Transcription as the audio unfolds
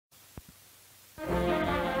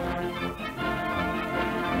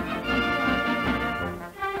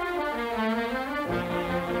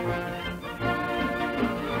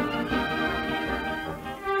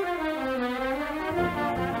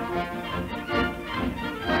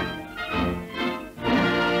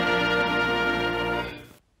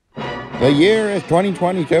The year is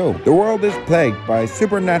 2022. The world is plagued by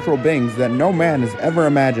supernatural beings that no man has ever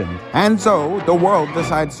imagined. And so, the world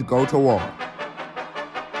decides to go to war.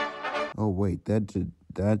 Oh wait, that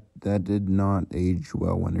did not age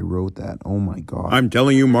well when he wrote that. Oh my god. I'm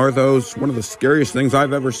telling you, Marthos, one of the scariest things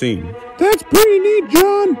I've ever seen. That's pretty neat,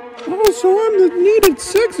 John. Also, I'm the needed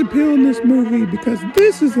sex appeal in this movie because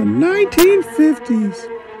this is the 1950s.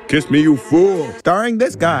 Kiss me, you fool. Starring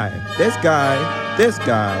this guy,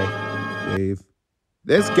 Dave,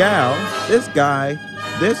 this gal, this guy,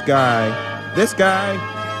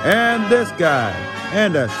 and this guy,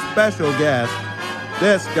 and a special guest,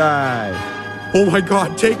 this guy. Oh my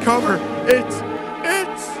god, take cover. It's...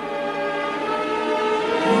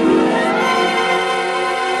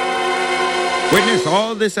 Witness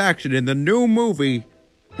all this action in the new movie,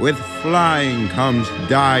 With Flying Comes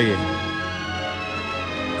Dying.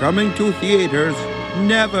 Coming to theaters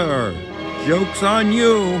never. Joke's on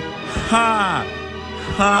you. Ha!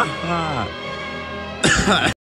 Ha ha.